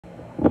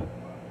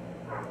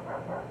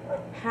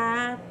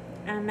Hi,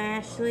 I'm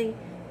Ashley,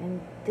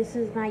 and this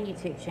is my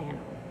YouTube channel.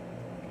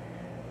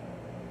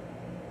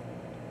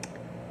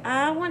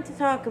 I want to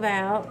talk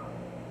about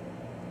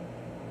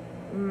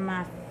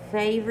my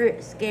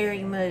favorite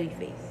scary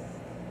movies.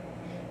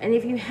 And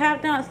if you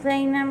have not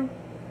seen them,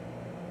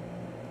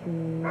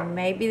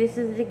 maybe this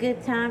is a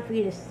good time for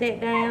you to sit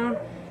down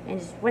and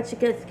just watch a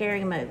good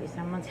scary movie. So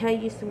I'm going to tell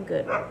you some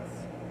good ones.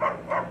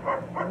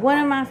 One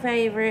of my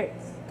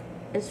favorites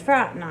is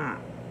Fright Night.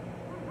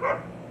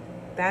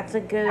 That's a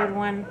good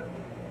one.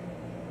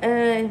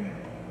 And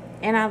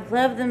I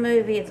love the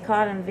movie. It's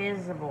called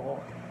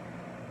Invisible.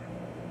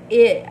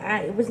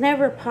 It was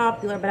never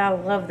popular, but I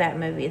love that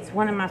movie. It's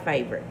one of my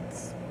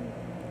favorites.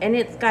 And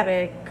it's got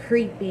a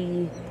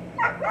creepy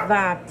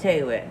vibe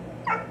to it.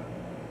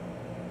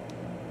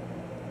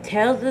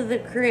 Tales of the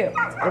Crypt.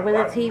 It was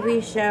a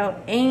TV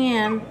show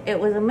and it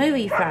was a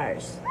movie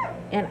first.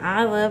 And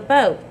I love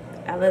both.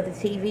 I love the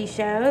TV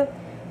show.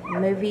 The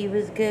movie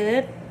was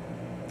good.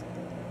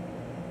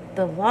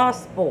 The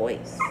Lost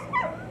Boys.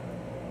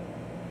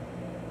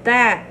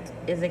 That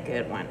is a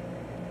good one.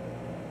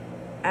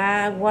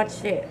 I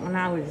watched it when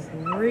I was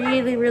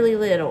really, really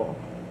little.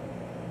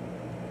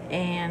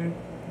 And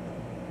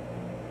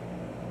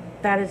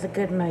that is a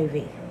good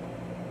movie.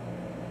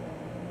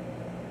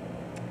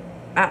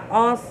 I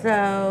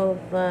also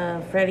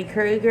love Freddy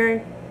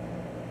Krueger.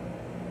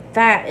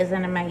 That is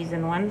an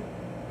amazing one.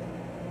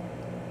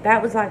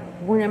 That was like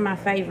one of my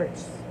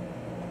favorites.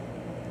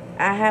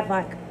 I have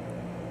like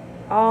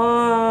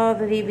all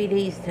the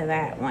DVDs to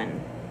that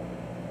one.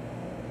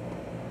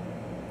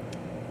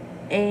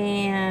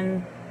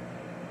 And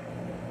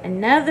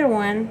another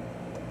one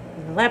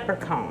is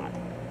Leprechaun.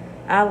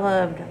 I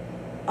loved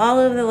all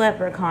of the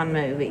Leprechaun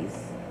movies.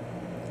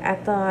 I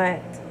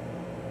thought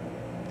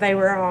they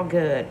were all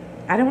good.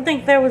 I don't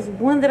think there was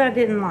one that I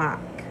didn't like.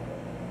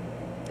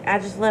 I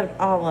just loved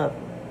all of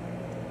them.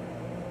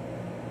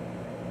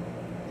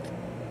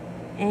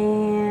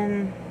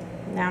 And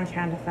now I'm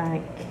trying to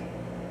think.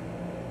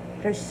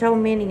 There's so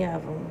many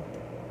of them.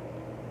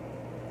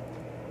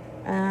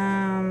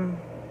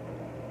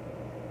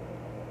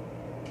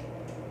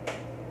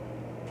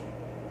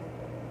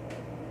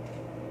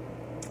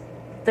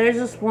 There's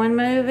this one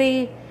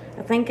movie,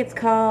 I think it's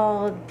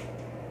called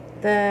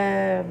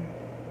The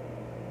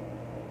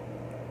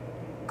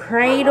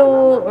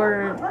Cradle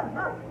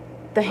or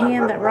The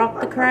Hand That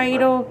Rocked the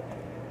Cradle.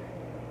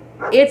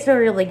 It's a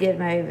really good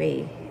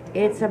movie.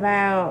 It's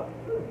about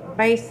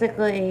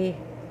basically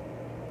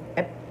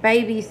a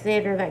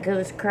babysitter that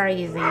goes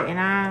crazy, and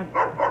I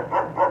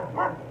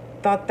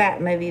thought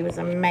that movie was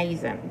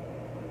amazing.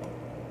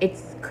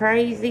 It's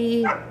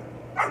crazy,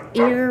 it's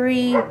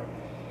eerie,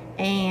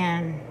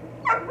 and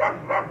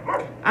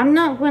I'm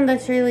not one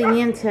that's really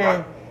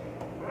into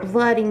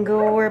blood and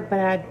gore, but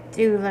I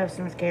do love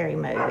some scary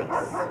movies.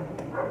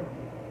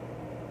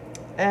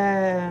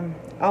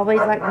 Always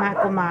like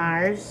Michael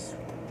Myers.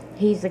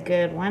 He's a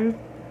good one.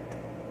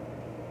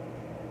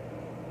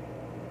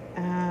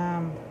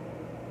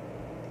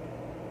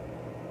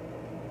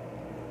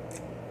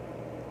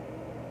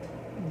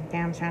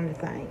 Now I'm trying to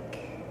think.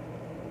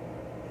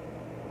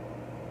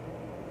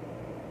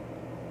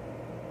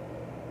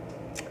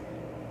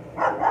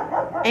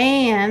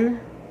 And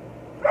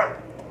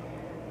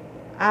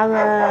I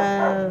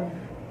love,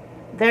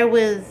 there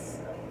was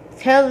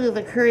Tales of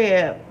the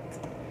Crypt,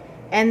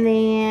 and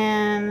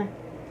then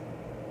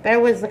there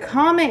was the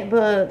comic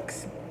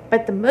books,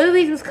 but the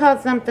movies was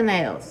called something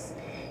else,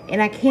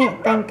 and I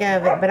can't think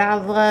of it, but I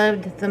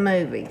loved the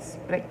movies,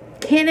 but I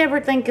can't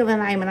ever think of the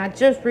name, and I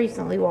just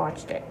recently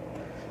watched it.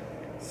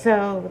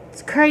 So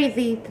it's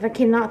crazy that I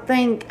cannot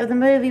think of the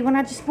movie when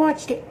I just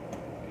watched it.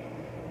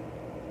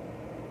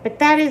 But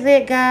that is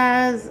it,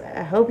 guys.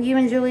 I hope you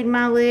enjoyed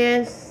my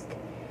list.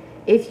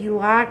 If you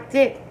liked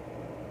it,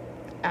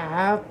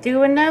 I'll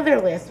do another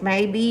list.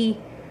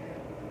 Maybe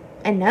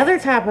another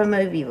type of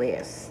movie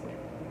list.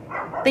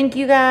 Thank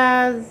you,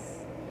 guys.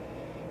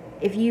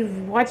 If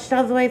you've watched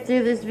all the way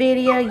through this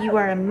video, you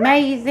are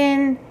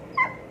amazing.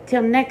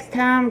 Till next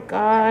time,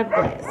 God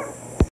bless.